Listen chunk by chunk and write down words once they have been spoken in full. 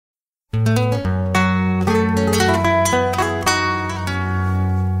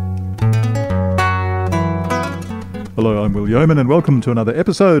Hello, I'm Will Yeoman, and welcome to another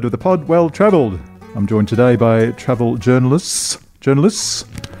episode of the Pod Well Travelled. I'm joined today by travel journalists. It's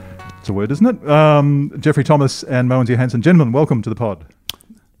a word, isn't it? Jeffrey Thomas and Mogens Johansson. Gentlemen, welcome to the pod.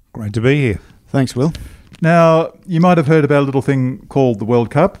 Great to be here. Thanks, Will. Now, you might have heard about a little thing called the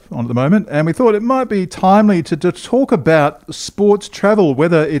World Cup on at the moment, and we thought it might be timely to talk about sports travel,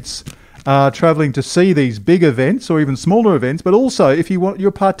 whether it's travelling to see these big events or even smaller events, but also if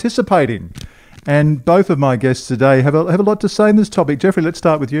you're participating. And both of my guests today have a lot to say on this topic. Jeffrey, let's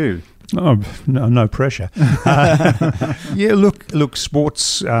start with you. Oh, no pressure. Yeah, look.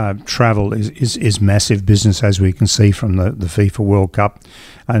 Sports travel is massive business, as we can see from the FIFA World Cup,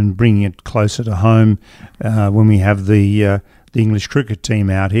 and bringing it closer to home. When we have the English cricket team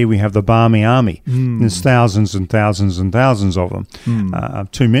out here, we have the Barmy Army. There's thousands and thousands and thousands of them.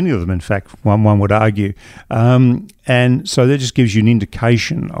 Too many of them, in fact, one would argue. And so that just gives you an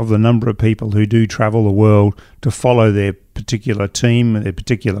indication of the number of people who do travel the world to follow their particular team, their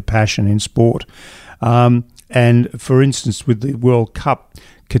particular passion in sport. And for instance, with the World Cup,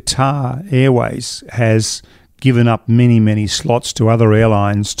 Qatar Airways has given up many slots to other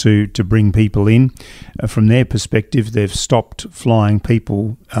airlines to bring people in. From their perspective, they've stopped flying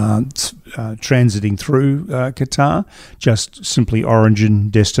people transiting through Qatar, just simply origin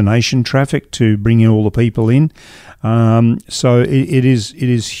destination traffic to bring in all the people in. So it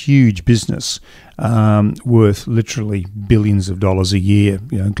is huge business, worth literally billions of dollars a year,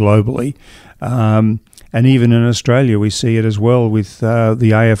 globally. And even in Australia, we see it as well with the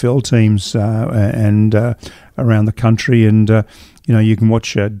AFL teams and around the country. And you can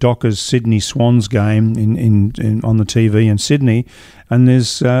watch Docker's Sydney Swans game in on the TV in Sydney, and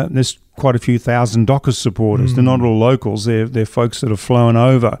there's quite a few thousand Dockers supporters. They're not all locals. They're folks that have flown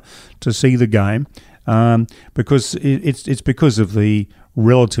over to see the game because it's because of the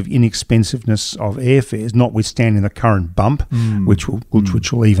relative inexpensiveness of airfares, notwithstanding the current bump, which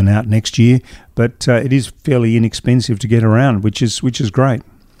will even out next year. But it is fairly inexpensive to get around, which is great.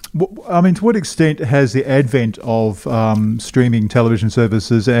 I mean, to what extent has the advent of streaming television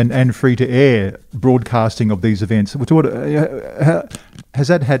services and free-to-air broadcasting of these events, has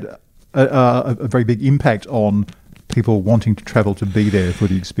that had a very big impact on people wanting to travel to be there for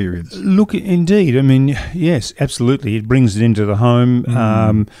the experience? Look, indeed. I mean, yes, absolutely. It brings it into the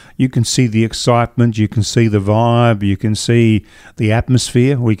home. You can see the excitement. You can see the vibe. You can see the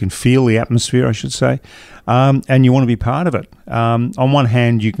atmosphere. Or you can feel the atmosphere, I should say. And you want to be part of it. On one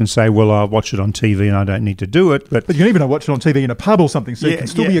hand, you can say, well, I'll watch it on TV and I don't need to do it. But you can even watch it on TV in a pub or something, so it can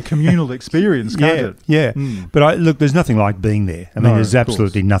still be a communal experience, can't it? Yeah. But look, there's nothing like being there. I mean, there's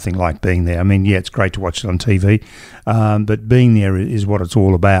absolutely nothing like being there. I mean, yeah, it's great to watch it on TV, but being there is what it's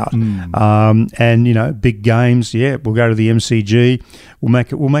all about. And, big games, we'll go to the MCG.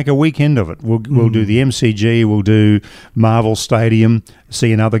 We'll make a weekend of it. We'll do the MCG, we'll do Marvel Stadium,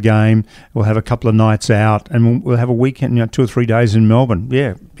 see another game. We'll have a couple of nights out, and we'll have a weekend, 2 or 3 days in Melbourne.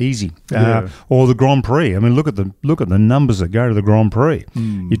 Yeah, easy. Or the Grand Prix. I mean, look at the numbers that go to the Grand Prix.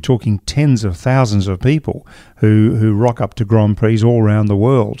 You're talking tens of thousands of people who rock up to Grand Prix all around the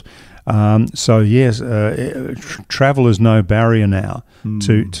world. So yes, travel is no barrier now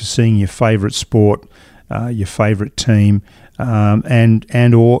to seeing your favourite sport, your favourite team.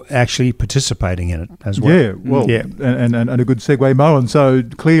 And or actually participating in it as well. Yeah, well, and a good segue, Mo. And so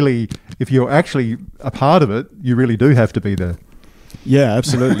clearly, if you're actually a part of it, you really do have to be there. Yeah,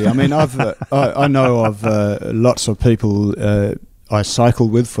 absolutely. I mean, I know of lots of people I cycle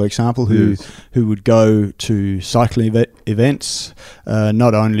with, for example, who would go to cycling events,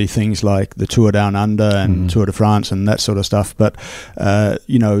 not only things like the Tour Down Under and Tour de France and that sort of stuff, but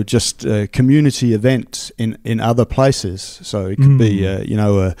just community events in other places. So it could be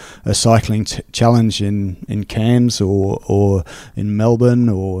a cycling challenge in Cairns or in Melbourne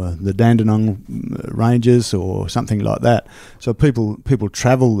or the Dandenong Ranges or something like that. So people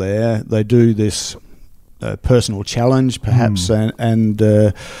travel there. They do this personal challenge, perhaps, and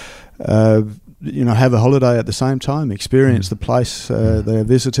have a holiday at the same time, experience the place they're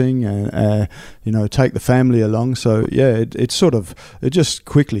visiting, and take the family along. So it just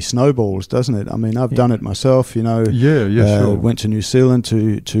quickly snowballs, doesn't it? I mean, I've done it myself. Sure. Went to New Zealand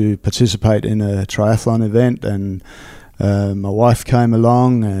to participate in a triathlon event, and my wife came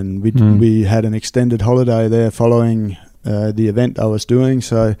along, and we had an extended holiday there following the event I was doing.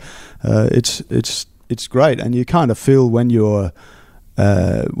 So it's great, and you kind of feel when you're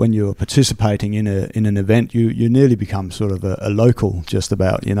participating in an event, you nearly become sort of a local, just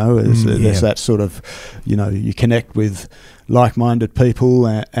about. There's that sort of, you connect with like-minded people,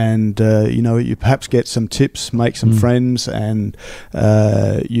 and you perhaps get some tips, make some friends, and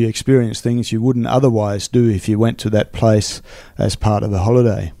you experience things you wouldn't otherwise do if you went to that place as part of a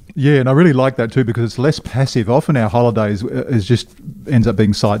holiday. Yeah, and I really like that too because it's less passive. Often our holidays is just ends up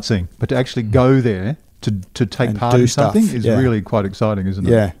being sightseeing, but to actually go there to take And part do in stuff, something is yeah. really quite exciting, isn't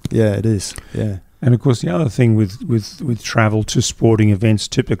it? Yeah, it is. Yeah. And of course, the other thing with travel to sporting events,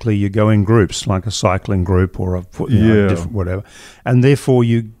 typically you go in groups, like a cycling group or a different whatever, and therefore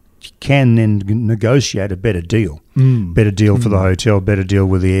you can then negotiate a better deal. Better deal for the hotel, better deal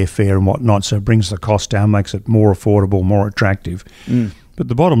with the airfare and whatnot. So it brings the cost down, makes it more affordable, more attractive. But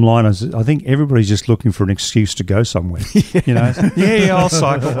the bottom line is, I think everybody's just looking for an excuse to go somewhere. You know, I'll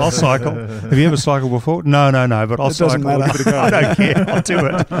cycle. Have you ever cycled before? No, but I'll cycle. Doesn't matter. I'll give it a go. I don't care. I'll do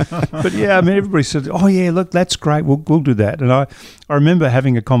it. But yeah, I mean, everybody said, "Oh yeah, look, that's great. We'll do that." And I remember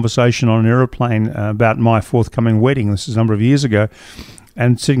having a conversation on an aeroplane about my forthcoming wedding. This is a number of years ago,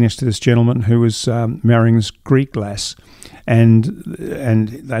 and sitting next to this gentleman who was marrying this Greek lass. And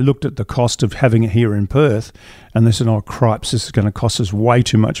they looked at the cost of having it here in Perth, and they said, "Oh, cripes, this is going to cost us way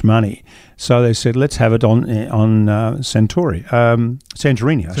too much money." So they said, "Let's have it on Santorini,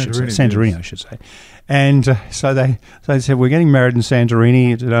 I should say." And so they said, "We're getting married in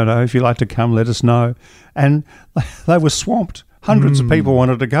Santorini. I don't know if you'd like to come. Let us know." And they were swamped. Hundreds of people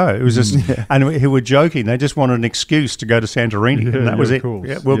wanted to go. It was just, and who were joking. They just wanted an excuse to go to Santorini, and that was it. Course.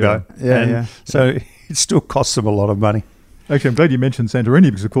 Yeah, we'll go. Yeah. So it still costs them a lot of money. Actually, I'm glad you mentioned Santorini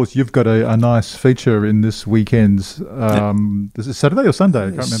because, of course, you've got a nice feature in this weekend's. This is Saturday or Sunday?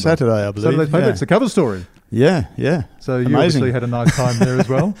 I can't remember. Saturday, I believe. Saturday's paper. It's the cover story. Yeah. So you Amazing. obviously had a nice time there as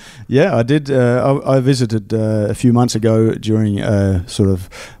well. Yeah, I did. I visited a few months ago during a sort of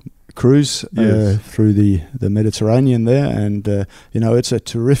cruise through the Mediterranean there, and it's a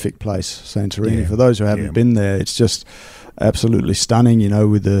terrific place, Santorini. Yeah. For those who haven't been there, it's just absolutely stunning.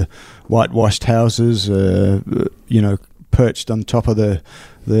 With the whitewashed houses, perched on top of the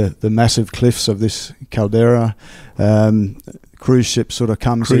massive cliffs of this caldera. Cruise ship sort of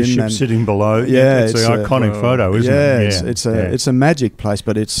comes Cruise in ship and sitting below. Yeah, it's an iconic photo, isn't it? It's a magic place,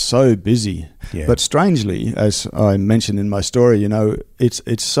 but it's so busy. Yeah. But strangely, as I mentioned in my story,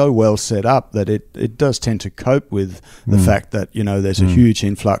 it's so well set up that it does tend to cope with the fact that there's a huge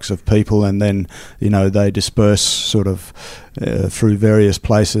influx of people, and then they disperse sort of through various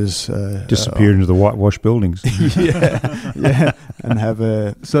places, disappear into the whitewashed buildings. and have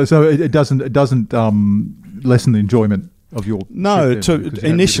a So it doesn't lessen the enjoyment of your trip then,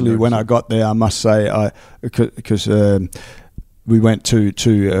 initially when I got there, I must say, because we went to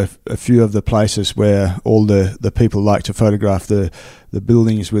a few of the places where all the people like to photograph the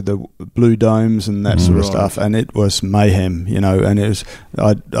buildings with the blue domes and that sort of stuff, and it was mayhem, and it was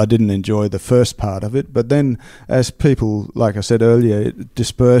I didn't enjoy the first part of it, but then as people, like I said earlier,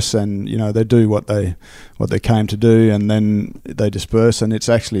 disperse and they do what they came to do, and then they disperse, and it's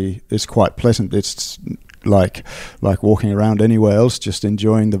quite pleasant. It's like walking around anywhere else, just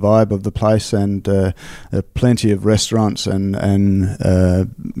enjoying the vibe of the place, and plenty of restaurants and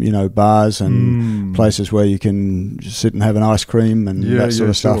bars and places where you can sit and have an ice cream and that sort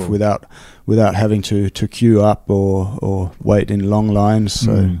of stuff without having to queue up or wait in long lines.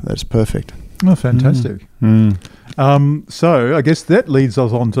 So that's perfect. Oh, fantastic. So I guess that leads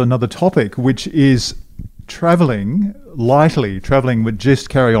us on to another topic, which is travelling with just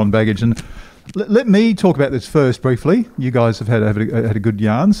carry-on baggage. And let me talk about this first briefly. You guys have had a good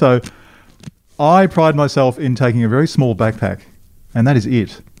yarn. So I pride myself in taking a very small backpack, and that is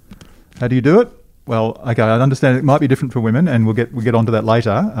it. How do you do it? Well, okay, I understand it might be different for women, and we'll get onto that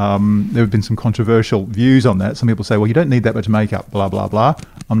later. There have been some controversial views on that. Some people say, well, you don't need that much makeup, blah, blah, blah.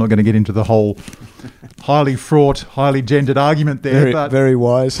 I'm not going to get into the whole highly fraught, highly gendered argument there. Very, very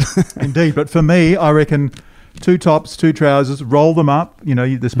wise. Indeed. But for me, I reckon 2 tops, 2 trousers, roll them up,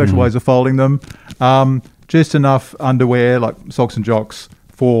 the special ways of folding them. Just enough underwear, like socks and jocks,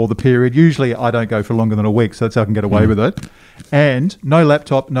 for the period. Usually I don't go for longer than a week, so that's how I can get away with it. And no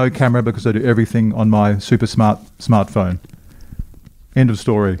laptop, no camera, because I do everything on my super smartphone. End of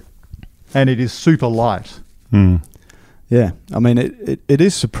story. And it is super light. Yeah, I mean, it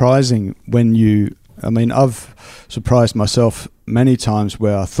is surprising when I've surprised myself many times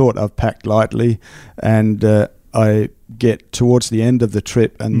where I thought I've packed lightly, and I get towards the end of the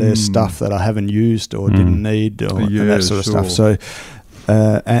trip and there's stuff that I haven't used or didn't need and that sort of stuff. So,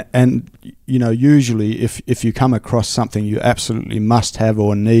 usually if you come across something you absolutely must have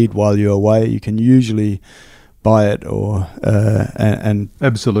or need while you're away, you can usually buy it, or and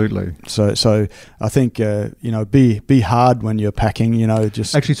Absolutely. so I think be hard when you're packing.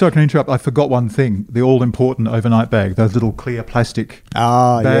 Just Actually, sorry, can I interrupt? I forgot one thing: the all-important overnight bag. Those little clear plastic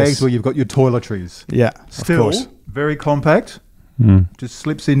bags yes. where you've got your toiletries. Yeah, Still of course. very compact. Just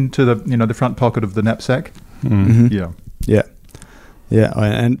slips into the front pocket of the knapsack. Yeah.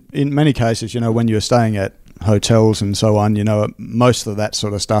 And in many cases, when you're staying at hotels and so on, most of that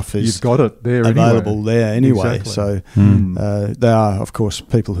sort of stuff is You've got it there available there anyway. Exactly. So there are, of course,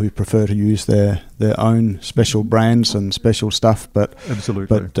 people who prefer to use their own special brands and special stuff. But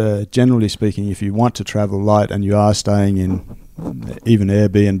Absolutely. But generally speaking, if you want to travel light and you are staying in even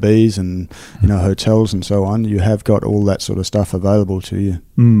Airbnbs and hotels and so on, you have got all that sort of stuff available to you.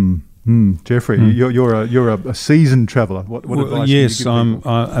 Jeffrey, you're a seasoned traveller. What advice? Yes, can you give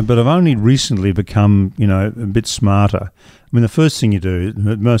people? but I've only recently become a bit smarter. I mean, the first thing you do,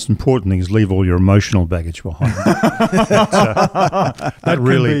 the most important thing, is leave all your emotional baggage behind. that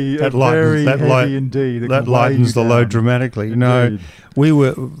really lightens the load dramatically. We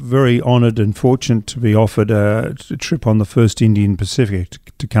were very honoured and fortunate to be offered a trip on the first Indian Pacific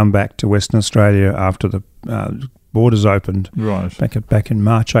to come back to Western Australia after the borders opened, right, back in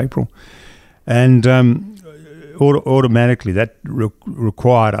March, April, and automatically that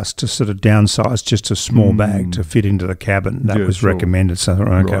required us to sort of downsize just a small bag to fit into the cabin. That was recommended. So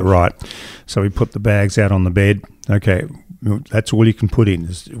right. So we put the bags out on the bed. Okay, that's all you can put in.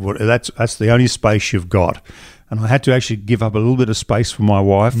 That's the only space you've got. And I had to actually give up a little bit of space for my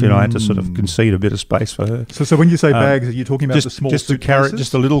wife. I had to sort of concede a bit of space for her. So when you say bags, are you talking about the small suitcases?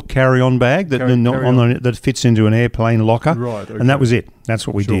 Just a little carry-on bag that fits into an airplane locker. Right, okay. And that was it. That's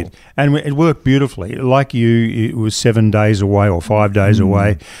what we did. And it worked beautifully. Like you, it was 7 days away or 5 days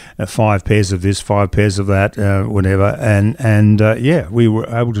away, 5 pairs of this, 5 pairs of that, whatever. And we were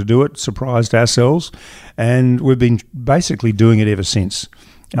able to do it, surprised ourselves. And we've been basically doing it ever since.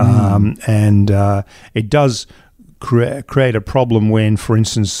 It does create a problem when, for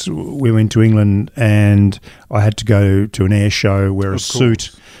instance, we went to England and I had to go to an air show, wear a suit.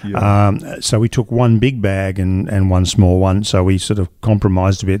 Yeah. So we took one big bag and one small one. So we sort of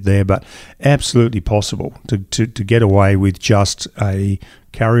compromised a bit there, but absolutely possible to get away with just a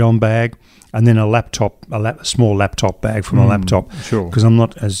carry-on bag. And then a small laptop bag from a laptop. Sure. Because I'm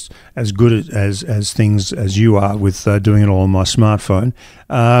not as good as things as you are with doing it all on my smartphone.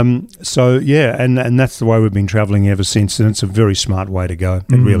 And that's the way we've been travelling ever since, and it's a very smart way to go.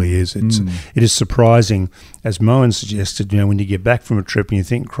 It really is. It is surprising, as Moen suggested, when you get back from a trip and you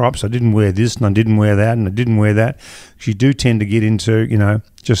think, crops, I didn't wear this and I didn't wear that and I didn't wear that. You do tend to get into,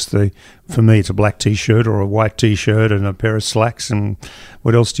 for me, it's a black T-shirt or a white T-shirt and a pair of slacks, and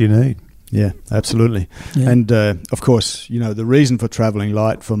what else do you need? Yeah, absolutely. Yeah. And, of course, the reason for travelling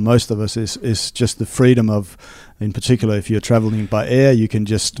light for most of us is just the freedom of, in particular, if you're travelling by air, you can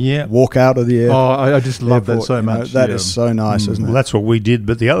just walk out of the air. Oh, I just love that so much. That is so nice, isn't it? Well, that's what we did.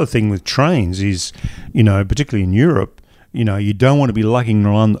 But the other thing with trains is, particularly in Europe, you don't want to be lugging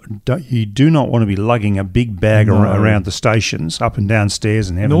around. You do not want to be lugging a big bag around the stations, up and down stairs,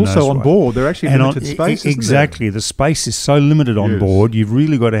 and heaven knows also on board, they're actually limited space. Exactly, the space is so limited on board. You've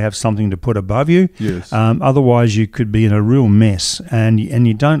really got to have something to put above you. Yes. Otherwise, you could be in a real mess, and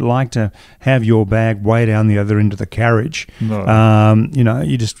you don't like to have your bag way down the other end of the carriage. No.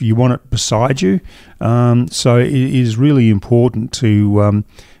 You want it beside you. So it is really important to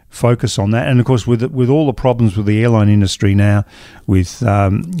focus on that, and of course, with all the problems with the airline industry now, with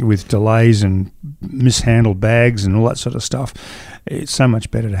delays and mishandled bags and all that sort of stuff, it's so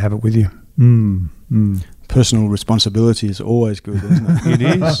much better to have it with you. Personal responsibility is always good, isn't it?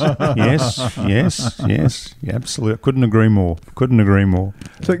 It is. Yes. Absolutely. Couldn't agree more.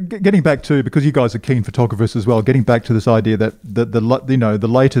 So getting back to, because you guys are keen photographers as well, getting back to this idea that the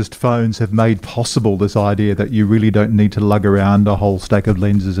latest phones have made possible this idea that you really don't need to lug around a whole stack of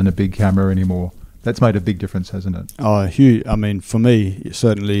lenses and a big camera anymore. That's made a big difference, hasn't it? Oh, huge. I mean, for me,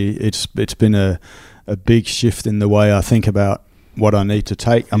 certainly it's been a big shift in the way I think about what I need to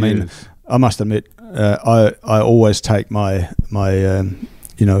take. I mean, I must admit, I always take my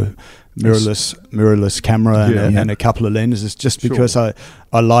mirrorless camera and a couple of lenses just because I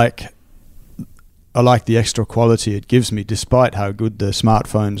like the extra quality it gives me, despite how good the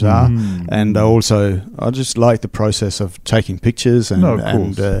smartphones are. And I just like the process of taking pictures and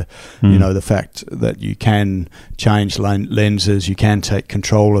the fact that you can change lenses, you can take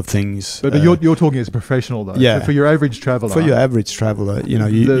control of things. But you're talking as a professional though. Yeah. So for your average traveller.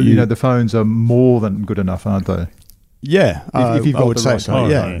 The phones are more than good enough, aren't they? Yeah, If you've I got would the say right so. phone.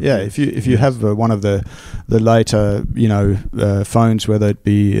 Yeah. If you have one of the later phones, whether it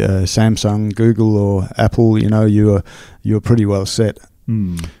be Samsung, Google, or Apple, you're pretty well set.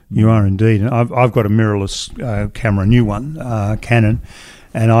 You are indeed. And I've got a mirrorless camera, new one, Canon,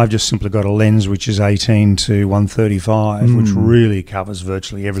 and I've just simply got a lens which is 18 to 135, which really covers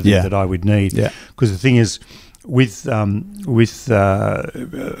virtually everything that I would need. Yeah. Because the thing is,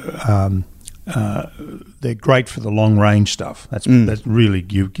 they're great for the long range stuff. That's really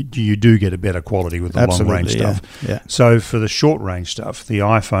you do get a better quality with the long range stuff. Yeah. So for the short range stuff, the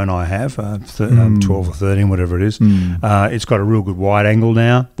iPhone I have, 12 or 13, whatever it is, it's got a real good wide angle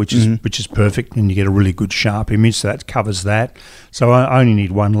now, which is perfect, and you get a really good sharp image. So that covers that. So I only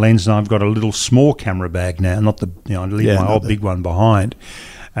need one lens, and I've got a little small camera bag now, I leave my old big one behind.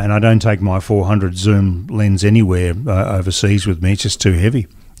 And I don't take my 400 zoom lens anywhere overseas with me. It's just too heavy.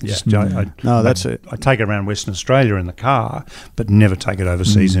 That's it. I take it around Western Australia in the car, but never take it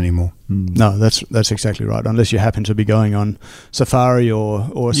overseas anymore. No, that's exactly right. Unless you happen to be going on safari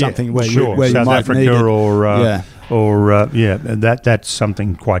or something where you South might Africa need it. That's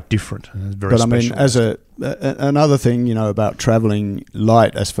something quite different. Very but I mean, special. as another thing, about traveling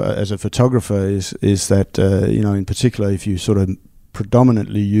light as a photographer is that in particular, if you sort of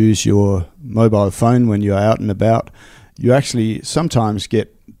predominantly use your mobile phone when you're out and about, you actually sometimes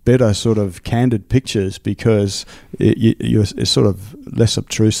get better sort of candid pictures because it's sort of less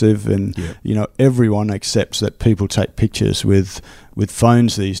obtrusive, and everyone accepts that people take pictures with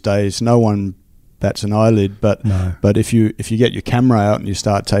phones these days. No one bats an eyelid, but if you get your camera out and you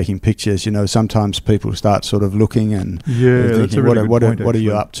start taking pictures, sometimes people start sort of looking and thinking, that's a really good point, what are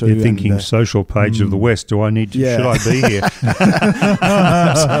you up to? You're thinking social page of the West. Do I need to? Should I be here?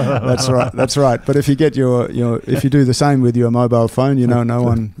 That's right. But if you get if you do the same with your mobile phone, no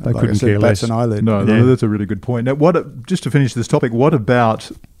one bats an eyelid. No, that's a really good point. Now, just to finish this topic, what about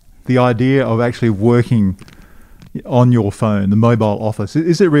the idea of actually working on your phone, the mobile Office?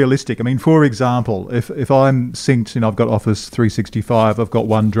 Is it realistic? I mean, for example, if I'm synced, I've got Office 365, I've got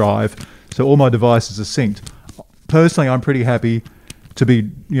OneDrive, so all my devices are synced. Personally, I'm pretty happy to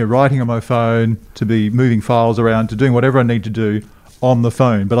be writing on my phone, to be moving files around, to doing whatever I need to do on the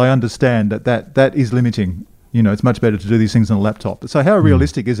phone. But I understand that is limiting. It's much better to do these things on a laptop. So how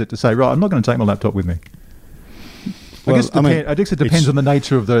realistic is it to say, right, I'm not going to take my laptop with me? I guess it depends on the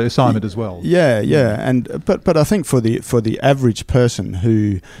nature of the assignment as well. Yeah, and but I think for the average person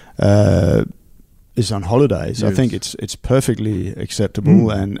who is on holidays, I think it's perfectly acceptable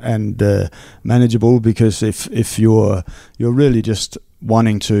and manageable, because if you're really just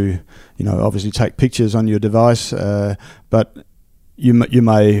wanting to obviously take pictures on your device, but you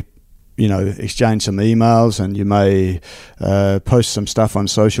may exchange some emails, and you may post some stuff on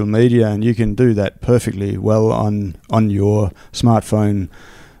social media, and you can do that perfectly well on your smartphone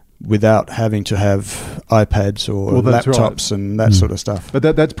without having to have iPads or laptops and that sort of stuff.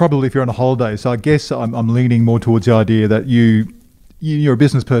 But that's probably if you're on a holiday. So I guess I'm leaning more towards the idea that you're a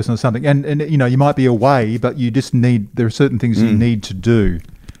business person or something, and you might be away, but you just there are certain things you need to do.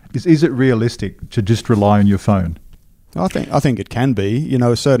 Is it realistic to just rely on your phone? I think it can be.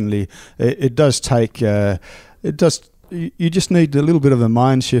 Certainly it does take. You just need a little bit of a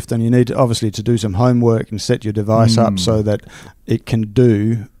mind shift, and you need obviously to do some homework and set your device up so that it can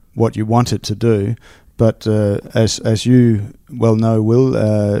do what you want it to do. But as you well know, Will,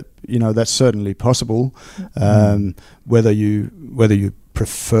 that's certainly possible. Whether you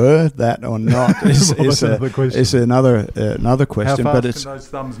prefer that or not is another question. How fast but it's can those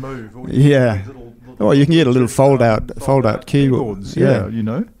thumbs move? Or you can get a little fold out keyboards. I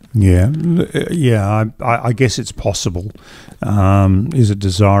guess it's possible. Is it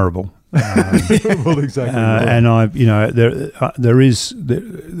desirable? Well, exactly. And there is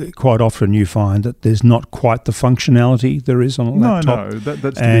quite often you find that there's not quite the functionality there is on a laptop. No,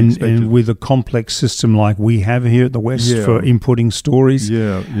 that's to and be expected. And with a complex system like we have here at the West for inputting stories,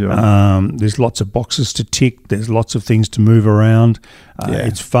 there's lots of boxes to tick. There's lots of things to move around.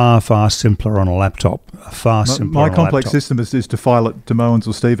 It's far simpler on a laptop. My complex system is to file it to Moens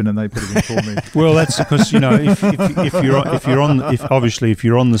or Stephen, and they put it in for me. Well, that's because if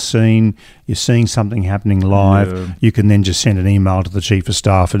you're on the scene, you're seeing something happening live, you can then just send an email to the chief of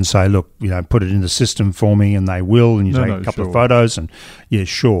staff and say, look, put it in the system for me, and they will, and you take a couple of photos, and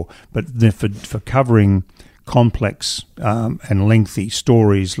but for covering complex and lengthy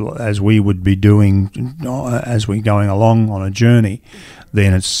stories as we would be doing as we're going along on a journey,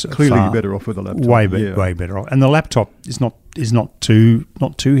 then it's Clearly, far, you're better off with a laptop. way better off. And the laptop is not too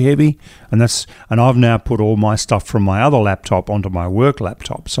heavy, and I've now put all my stuff from my other laptop onto my work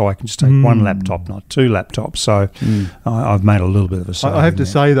laptop, so I can just take one laptop, not two laptops. So I've made a little bit of a saving. I have to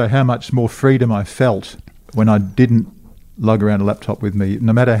say, though, how much more freedom I felt when I didn't lug around a laptop with me,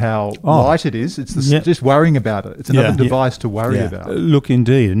 no matter how light it is. It's just worrying about it. It's another device to worry about. Look,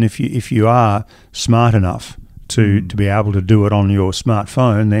 indeed, and if you are smart enough to be able to do it on your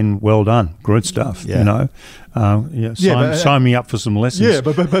smartphone, then well done, good stuff. Yeah. Sign me up for some lessons. Yeah,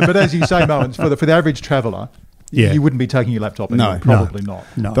 but as you say, Moens, for the average traveller, you wouldn't be taking your laptop anymore. Probably not.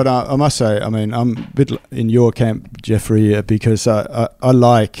 No. But I must say, I mean, I'm a bit in your camp, Jeffrey, because I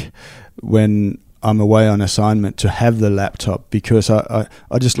like when I'm away on assignment to have the laptop, because I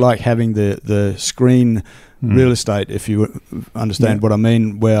just like having the screen real estate, if you understand what I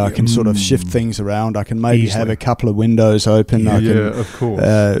mean, where I can sort of shift things around. I can maybe have a couple of windows open. Of course.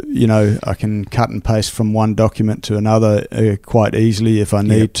 I can cut and paste from one document to another quite easily if I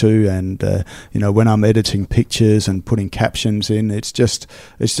need to. And when I'm editing pictures and putting captions in, it's just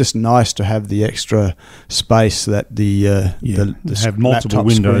nice to have the extra space that the have multiple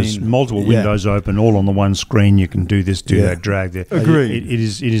windows, windows open, all on the one screen. You can do this, do that, drag there. Agreed. It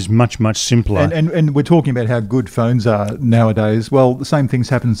is much simpler. And we're talking about how good phones are nowadays. Well, the same things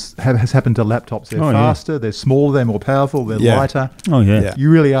has happened to laptops. They're faster, they're smaller, they're more powerful, they're lighter. Oh yeah.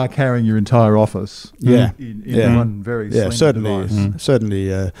 You really are carrying your entire office in one very slim certainly device.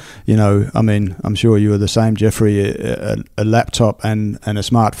 Certainly. I mean, I'm sure you are the same, Jeffrey. A laptop and a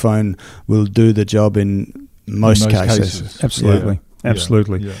smartphone will do the job in most cases. Absolutely.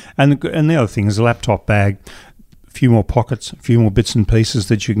 Yeah. And the other thing is a laptop bag. A few more pockets, a few more bits and pieces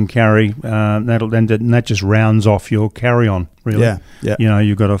that you can carry. That just rounds off your carry-on, really. Yeah.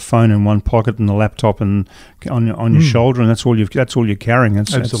 You've got a phone in one pocket and the laptop and on your shoulder, and that's all you're carrying.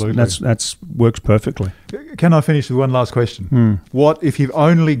 Absolutely, that's works perfectly. Can I finish with one last question? What if you've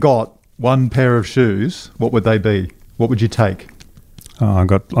only got one pair of shoes? What would they be? What would you take? I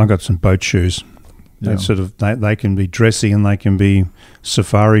got some boat shoes. Yeah. They can be dressy and they can be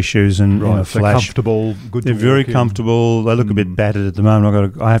safari shoes and flash. They're comfortable, good. They're very comfortable. They look a bit battered at the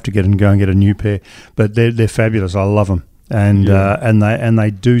moment. I have to go and get a new pair, but they're fabulous. I love them, and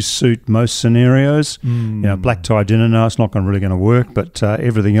they do suit most scenarios. Black tie dinner. No, it's not really going to work, but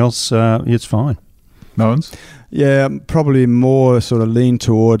everything else, it's fine. Moens? Yeah, probably more sort of lean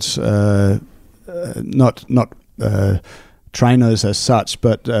towards not trainers as such,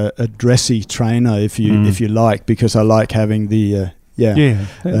 but a dressy trainer, if you like, because I like having the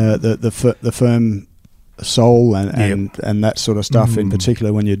firm sole and that sort of stuff. In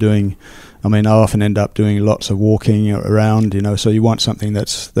particular, when you're doing, I often end up doing lots of walking around, so you want something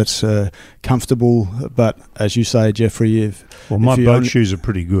that's comfortable. But as you say, Jeffrey, my boat shoes are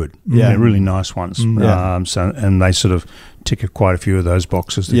pretty good. They're really nice ones. And they sort of tick quite a few of those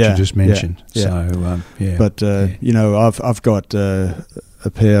boxes that you just mentioned. But I've got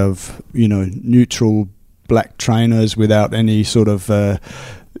a pair of neutral black trainers without any sort of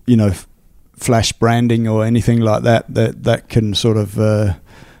flash branding or anything like that can sort of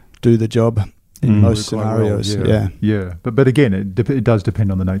do the job in most scenarios. Well, but again, it does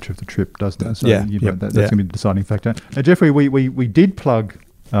depend on the nature of the trip, doesn't it? So that's going to be the deciding factor. Now, Jeffrey, we did plug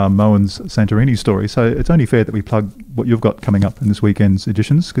Moen's Santorini story, so it's only fair that we plug what you've got coming up in this weekend's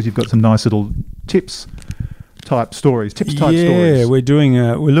editions, because you've got some nice little tips type stories. Yeah, we're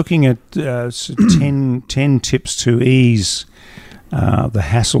looking at 10 tips to ease the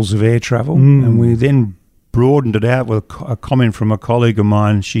hassles of air travel, and we then broadened it out with a comment from a colleague of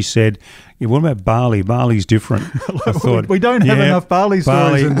mine. She said, what about Bali? Bali's different. I thought, we don't have enough Bali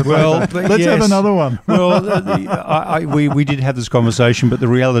stories in the paper. Let's have another one. Well, we did have this conversation, but the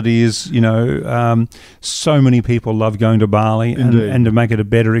reality is, so many people love going to Bali, and to make it a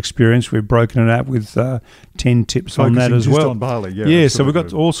better experience, we've broken it out with 10 tips on that as well. On Bali, so we've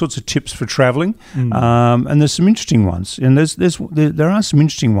got all sorts of tips for travelling, and there's some interesting ones, and there are some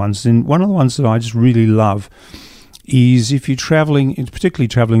interesting ones. And one of the ones that I just really love is if you're travelling, particularly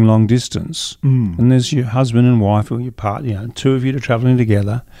travelling long distance, and there's your husband and wife or your partner, two of you are travelling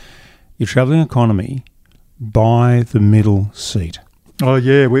together, you're travelling economy, buy the middle seat. Oh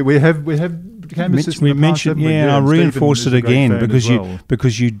yeah, we have canvassed this. We mentioned, I'll reinforce it again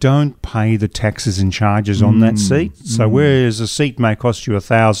because you don't pay the taxes and charges on that seat. So whereas a seat may cost you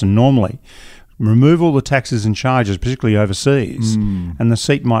 $1,000 normally, remove all the taxes and charges, particularly overseas, and the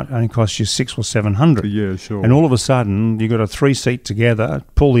seat might only cost you $600 or $700. Yeah, sure. And all of a sudden, you've got a 3-seat together,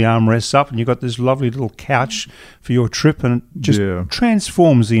 pull the armrests up, and you've got this lovely little couch for your trip, and it just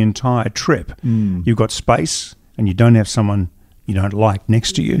transforms the entire trip. You've got space, and you don't have someone you don't like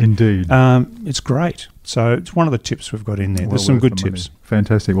next to you. Indeed. It's great. So it's one of the tips we've got in there. Well There's some worth good the money. tips.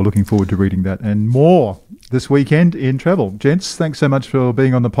 Fantastic. We're looking forward to reading that and more this weekend in travel. Gents, thanks so much for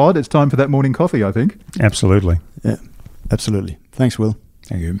being on the pod. It's time for that morning coffee, I think. Absolutely. Yeah, absolutely. Thanks, Will.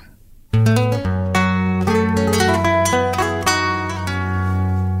 Thank you.